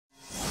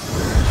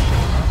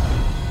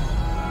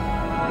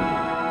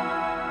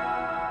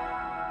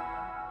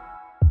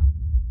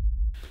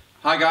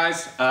Hi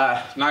guys,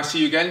 nice to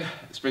see you again.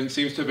 Seems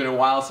to have been a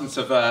while since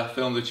I've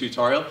filmed a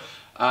tutorial.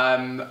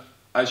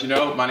 As you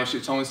know, my name is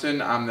Stuart Tomlinson.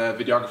 I'm the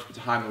videographer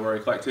behind the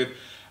Warrior Collective.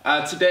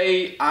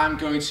 Today I'm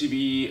going to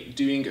be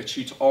doing a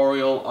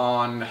tutorial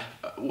on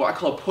what I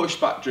call a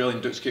pushback drill in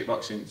Dutch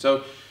kickboxing.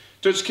 So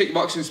Dutch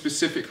kickboxing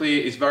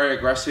specifically is very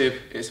aggressive.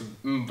 It's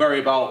very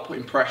about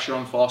putting pressure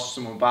on,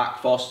 forcing someone back,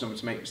 forcing someone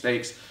to make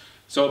mistakes.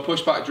 So a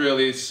pushback drill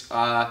is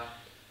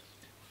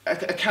a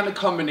kind of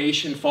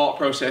combination thought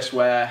process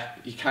where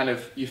you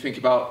think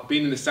about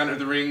being in the center of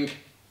the ring,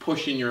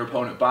 pushing your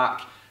opponent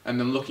back, and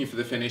then looking for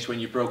the finish when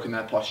you've broken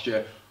their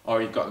posture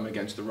or you've got them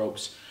against the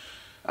ropes.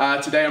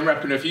 Today I'm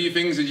repping a few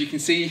things. As you can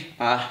see,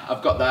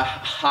 I've got the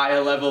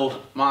higher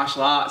level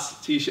martial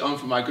arts t-shirt on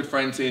from my good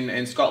friends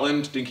in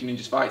Scotland, Dinky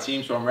Ninjas Fight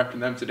Team, so I'm repping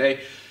them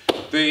today.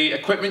 The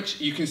equipment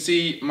you can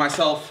see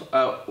myself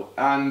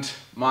and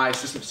my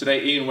assistant for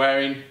today, Ian,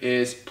 wearing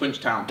is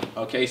Punchtown.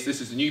 Okay, so this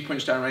is the new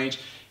Punchtown range.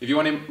 If you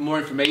want more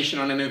information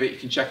on any of it, you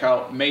can check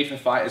out Made for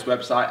Fighters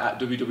website at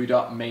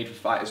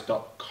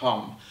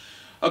www.madeforfighters.com.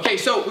 Okay,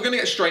 so we're going to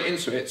get straight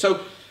into it.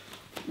 So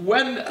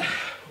when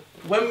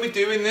we're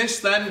doing this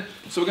then,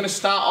 so we're going to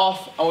start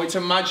off, I want you to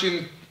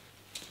imagine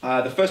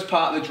the first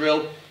part of the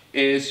drill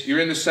is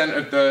you're in the center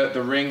of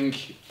the ring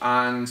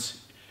and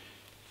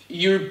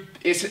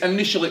it's an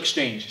initial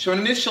exchange. So an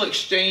initial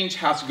exchange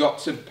has got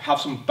to have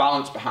some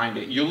balance behind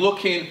it. You're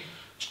looking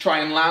to try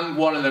and land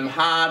one of them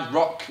hard,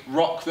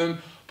 rock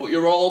them, but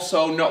you're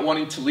also not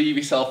wanting to leave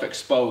yourself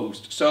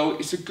exposed. So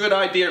it's a good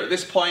idea at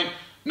this point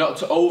not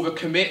to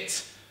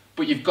overcommit,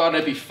 but you've got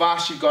to be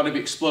fast, you've got to be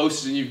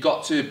explosive, and you've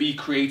got to be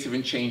creative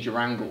and change your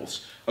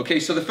angles. Okay,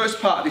 so the first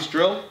part of this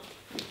drill,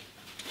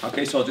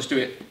 okay, so I'll just do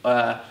it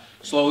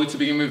slowly to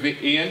begin with,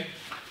 Ian.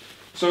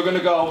 So we're going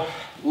to go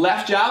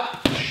left jab,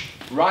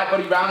 right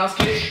body roundhouse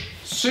kick.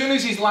 As soon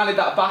as he's landed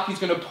that back, he's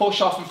going to push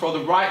off and throw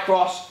the right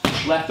cross,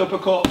 left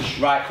uppercut,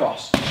 right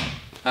cross.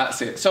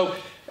 That's it. So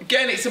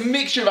again, it's a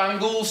mixture of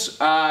angles.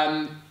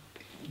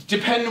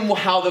 Depending on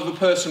how the other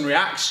person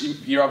reacts,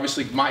 you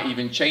obviously might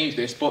even change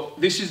this, but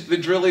the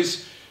drill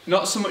is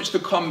not so much the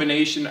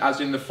combination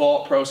as in the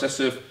thought process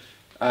of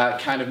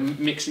kind of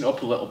mixing it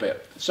up a little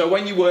bit. So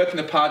when you work in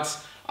the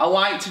pads, I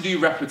like to do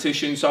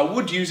repetition, so I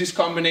would use this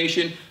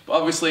combination, but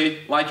obviously,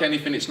 like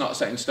anything, it's not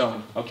set in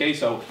stone. Okay,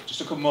 so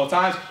just a couple more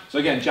times. So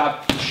again,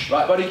 jab,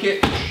 right body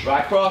kick,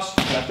 right cross,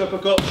 left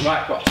uppercut,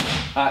 right cross.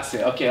 That's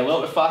it. Okay, a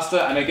little bit faster,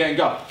 and again,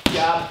 go.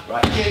 Jab,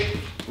 right kick,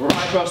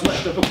 right cross,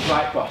 left uppercut,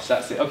 right cross.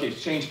 That's it. Okay,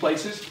 change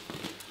places.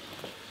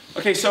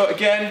 Okay, so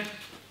again,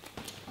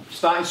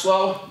 starting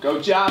slow, go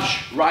jab,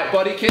 right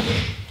body kick,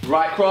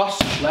 right cross,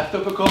 left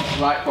uppercut,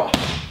 right cross.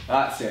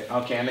 That's it.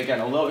 Okay, and again,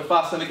 a little bit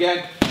faster, and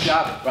again,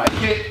 jab, right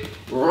kick,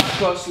 right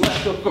cross,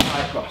 left uppercut,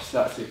 right cross.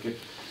 That's it. Good.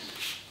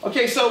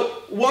 Okay,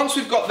 so once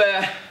we've got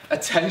their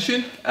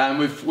attention and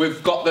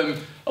we've got them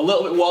a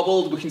little bit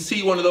wobbled, we can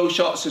see one of those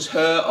shots has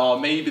hurt or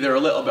maybe they're a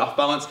little bit off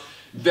balance,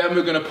 then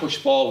we're going to push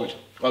forward.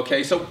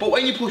 Okay, so but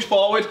when you push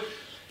forward,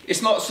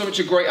 it's not so much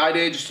a great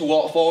idea just to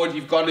walk forward.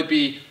 You've got to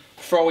be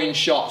throwing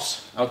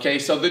shots. Okay,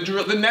 so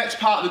the next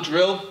part of the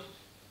drill,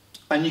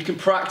 and you can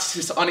practice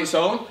this on its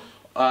own,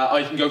 or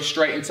you can go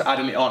straight into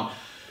adding it on.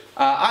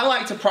 I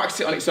like to practice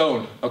it on its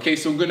own. Okay,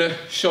 so I'm going to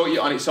show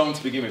you on its own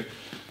to begin with.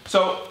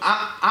 So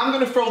I'm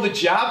going to throw the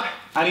jab,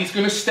 and he's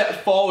going to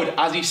step forward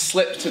as he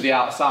slips to the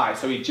outside.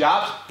 So he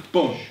jabs,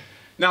 boom.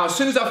 Now, as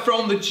soon as I've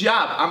thrown the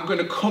jab, I'm going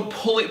to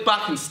pull it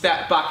back and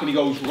step back, and he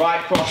goes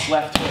right cross,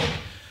 left hook.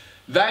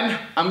 Then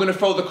I'm going to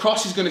throw the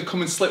cross, he's going to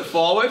come and slip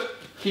forward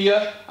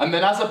here, and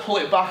then as I pull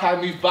it back, I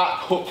move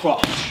back, hook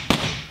cross.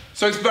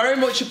 So it's very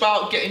much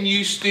about getting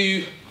used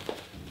to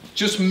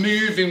just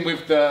moving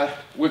with the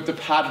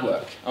pad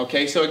work.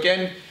 Okay, so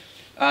again,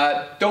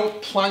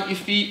 don't plant your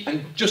feet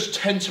and just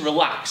tend to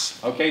relax.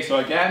 Okay, so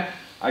again,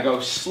 I go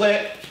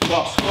slip,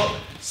 cross, hook,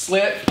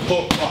 slip,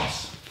 hook,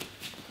 cross.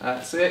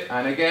 That's it,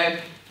 and again,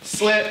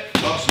 slip,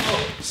 cross,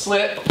 hook,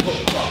 slip,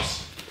 hook,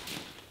 cross.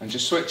 And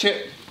just switch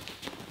it.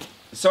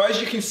 So as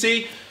you can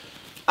see,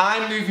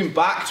 I'm moving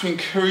back to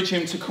encourage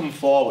him to come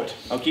forward.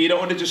 Okay, you don't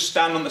want to just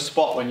stand on the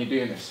spot when you're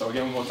doing this. So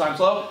again, one more time,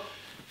 slow.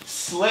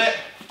 Slip,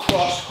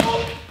 cross,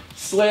 hook,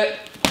 slip,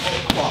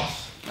 hook,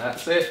 cross.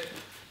 That's it.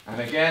 And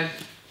again,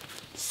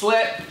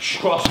 slip,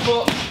 cross,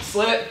 hook,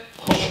 slip,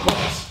 hook,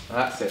 cross.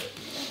 That's it.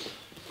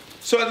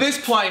 So at this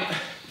point,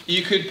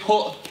 you could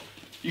put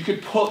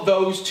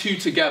those two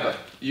together.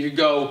 You could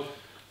go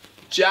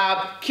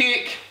jab,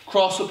 kick,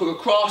 cross, uppercut,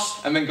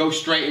 cross, and then go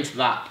straight into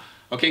that.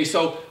 Okay,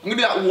 so I'm going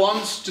to do that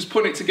once, just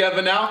putting it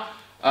together now,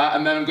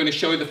 and then I'm going to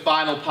show you the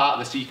final part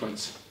of the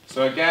sequence.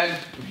 So again,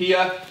 from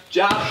here,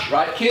 jab,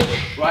 right kick,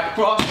 right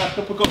cross, left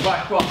uppercut,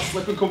 right cross,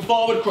 slip and come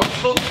forward, cross,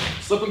 hook,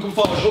 slip and come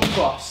forward, hook,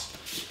 cross.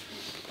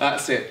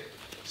 That's it.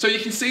 So you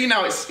can see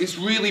now it's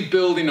really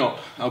building up,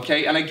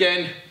 okay? And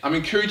again, I'm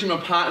encouraging my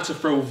partner to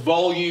throw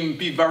volume,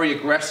 be very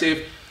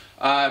aggressive.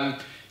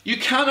 You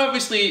can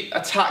obviously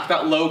attack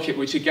that low kick,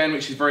 which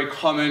is very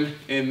common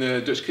in the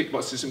Dutch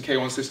kickbox system,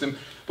 K1 system.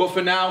 But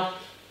for now,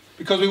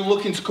 because we're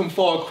looking to come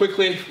forward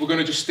quickly, we're going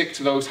to just stick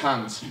to those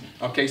hands.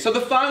 Okay, so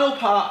the final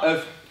part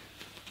of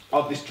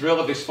of this drill,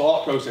 of this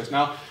thought process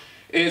now,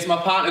 is my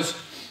partner's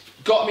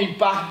got me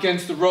back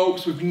against the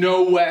ropes with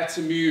nowhere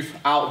to move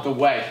out of the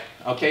way.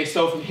 Okay,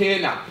 so from here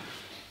now,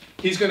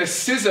 he's going to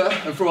scissor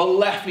and throw a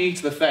left knee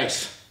to the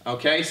face.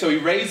 Okay, so he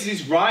raises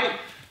his right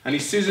and he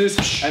scissors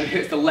and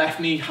hits the left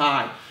knee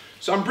high.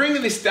 So I'm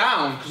bringing this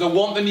down because I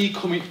want the knee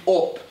coming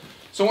up.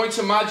 So I want you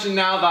to imagine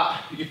now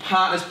that your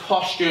partner's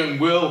posture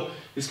and will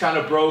is kind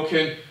of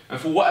broken, and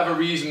for whatever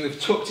reason they've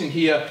tucked in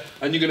here,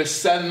 and you're going to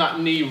send that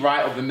knee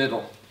right up the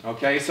middle.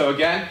 Okay, so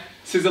again,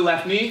 scissor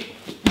left knee.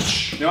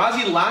 Now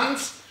as he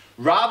lands,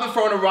 rather than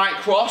throwing a right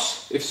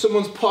cross, if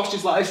someone's posture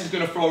is like this, he's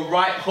going to throw a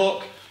right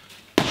hook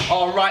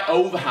or a right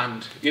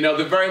overhand. You know,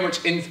 they're very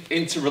much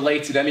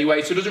interrelated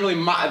anyway, so it doesn't really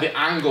matter the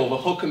angle. The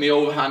hook and the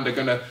overhand are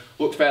going to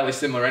look fairly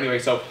similar anyway.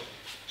 So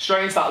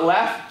straight into that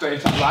left, straight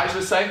into that right,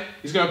 let's say.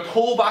 He's going to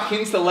pull back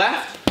into the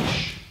left,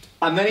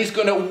 and then he's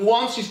going to,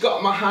 once he's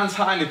got my hands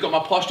high and he's got my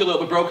posture a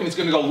little bit broken, he's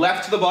going to go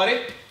left to the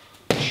body,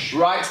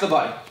 right to the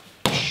body.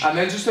 And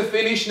then just to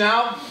finish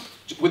now,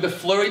 with the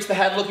flurry to the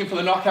head looking for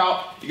the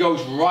knockout, he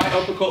goes right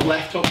uppercut,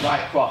 left hook,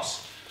 right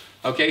cross.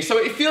 Okay, so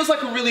it feels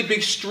like a really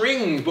big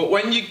string, but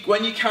when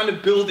you kind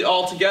of build it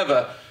all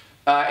together,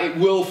 it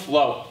will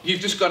flow. You've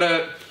just got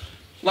to,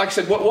 like I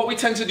said, what we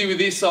tend to do with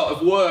this sort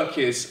of work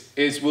is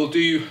we'll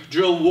do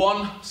drill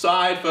one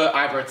side for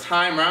either a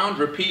time round,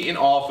 repeating,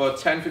 or for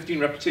 10-15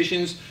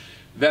 repetitions,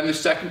 then the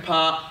second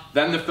part,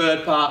 then the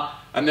third part,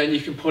 and then you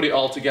can put it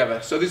all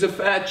together. So there's a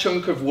fair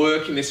chunk of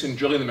work in this and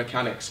drilling the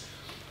mechanics.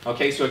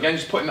 Okay, so again,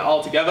 just putting it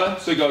all together.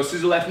 So you go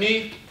scissor left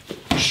knee,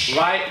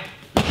 right,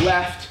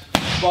 left,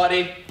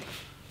 body,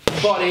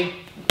 body,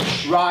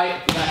 right,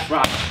 left,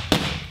 right.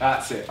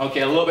 That's it.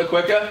 Okay, a little bit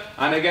quicker.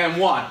 And again,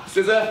 one,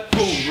 scissor,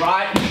 boom,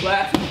 right,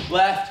 left,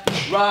 right,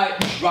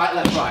 right,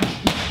 left, right.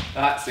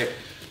 That's it.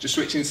 Just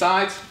switching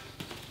sides.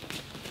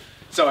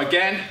 So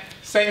again,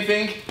 same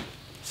thing.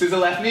 Scissor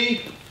left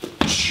knee,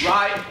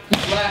 right,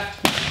 left,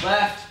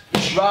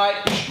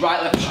 right,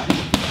 right, left, right.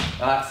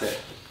 That's it.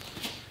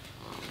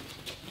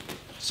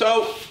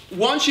 So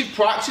once you've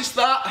practiced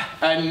that,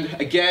 and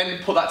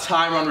again, put that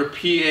timer on,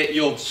 repeat it,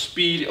 you'll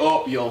speed it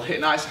up, you'll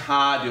hit nice and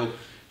hard,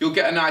 you'll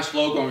get a nice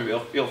flow going with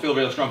it, you'll feel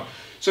really strong.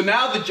 So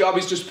now the job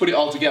is just put it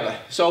all together.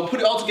 So I'll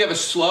put it all together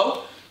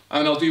slow,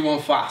 and I'll do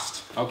one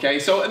fast, okay?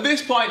 So at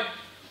this point,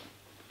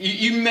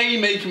 you may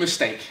make a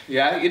mistake,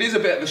 yeah? It is a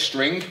bit of a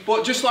string,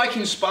 but just like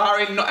in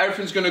sparring, not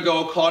everything's gonna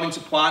go according to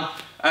plan,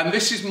 and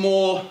this is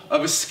more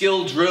of a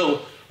skill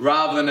drill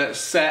rather than a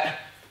set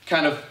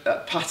kind of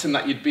pattern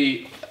that you'd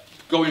be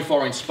going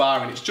for in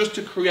sparring. It's just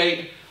to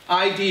create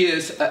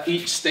ideas at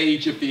each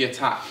stage of the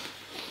attack.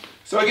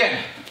 So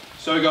again,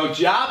 so we go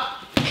jab,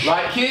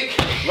 right kick,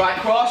 right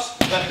cross,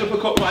 left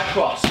uppercut, right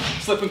cross.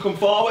 Slip and come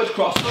forward,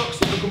 cross hook,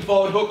 slip and come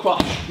forward, hook,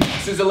 cross.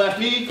 Scissor left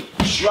knee,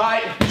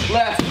 right,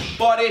 left,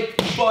 body,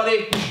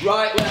 body,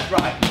 right, left,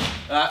 right.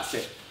 That's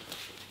it.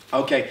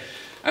 Okay,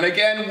 and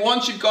again,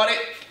 once you've got it,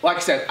 like I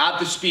said, add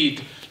the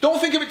speed. Don't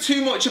think of it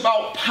too much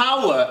about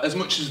power as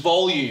much as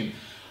volume.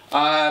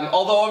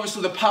 Although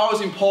obviously the power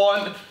is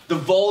important, the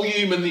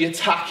volume and the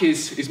attack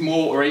is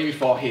more what we're aiming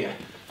for here.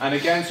 And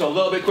again, so a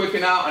little bit quicker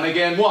now, and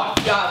again, one,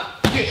 jab,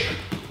 kick,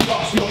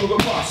 cross,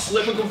 cross,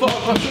 slip and come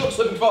forward, cross, hook,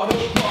 slip and forward,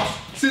 hook, cross,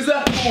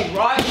 scissor, boom,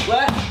 right,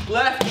 left,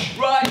 right,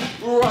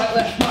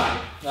 left, right.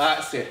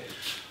 That's it.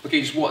 Okay,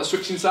 just want to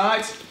switching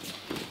sides.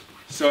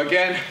 So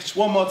again, just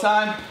one more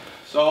time.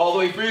 So all the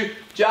way through,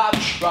 jab,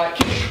 right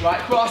kick,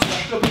 right cross,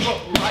 left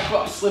uppercut, right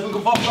cross, slip and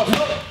come forward, cross,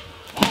 hook.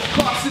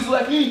 Cross, scissor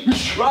left knee,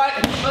 right,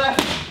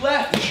 left,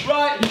 right,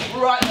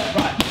 left,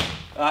 right.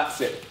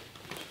 That's it.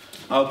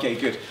 Okay,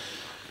 good.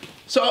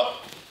 So,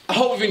 I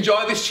hope you've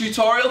enjoyed this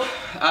tutorial.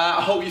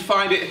 I hope you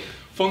find it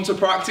fun to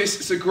practice.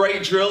 It's a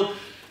great drill,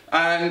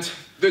 and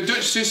the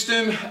Dutch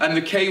system and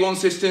the K1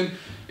 system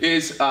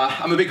is,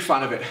 I'm a big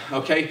fan of it,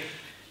 okay?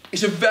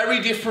 It's a very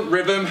different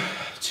rhythm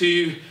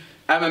to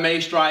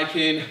MMA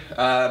striking,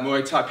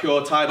 Muay Thai,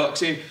 pure Thai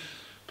boxing,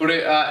 but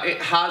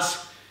it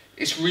has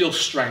its real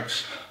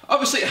strengths.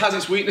 Obviously it has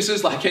its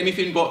weaknesses like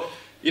anything, but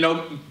you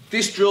know,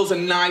 this drill's a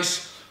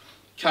nice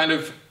kind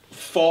of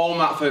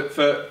format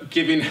for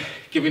giving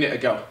it a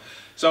go.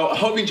 So I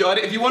hope you enjoyed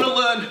it. If you want to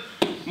learn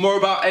more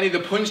about any of the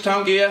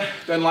Punchdown gear,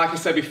 then like I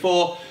said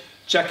before,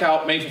 check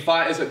out Made for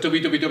Fighters at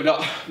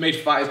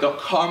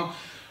www.madeforfighters.com.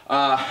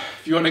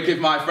 If you want to give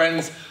my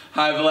friends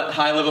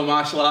high level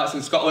martial arts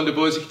in Scotland a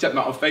buzz, you can check them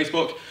out on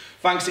Facebook.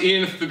 Thanks to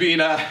Ian for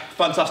being a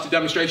fantastic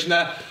demonstration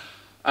there.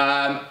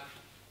 I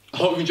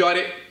hope you enjoyed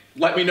it.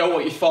 Let me know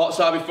what your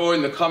thoughts are before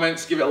in the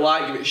comments. Give it a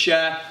like, give it a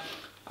share.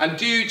 And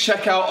do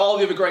check out all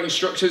the other great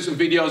instructors and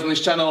videos on this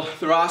channel.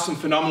 There are some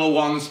phenomenal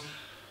ones.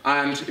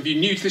 And if you're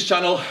new to this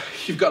channel,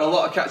 you've got a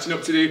lot of catching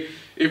up to do.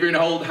 If you're in a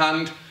hold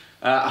hand,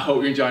 I hope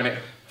you're enjoying it.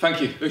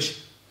 Thank you.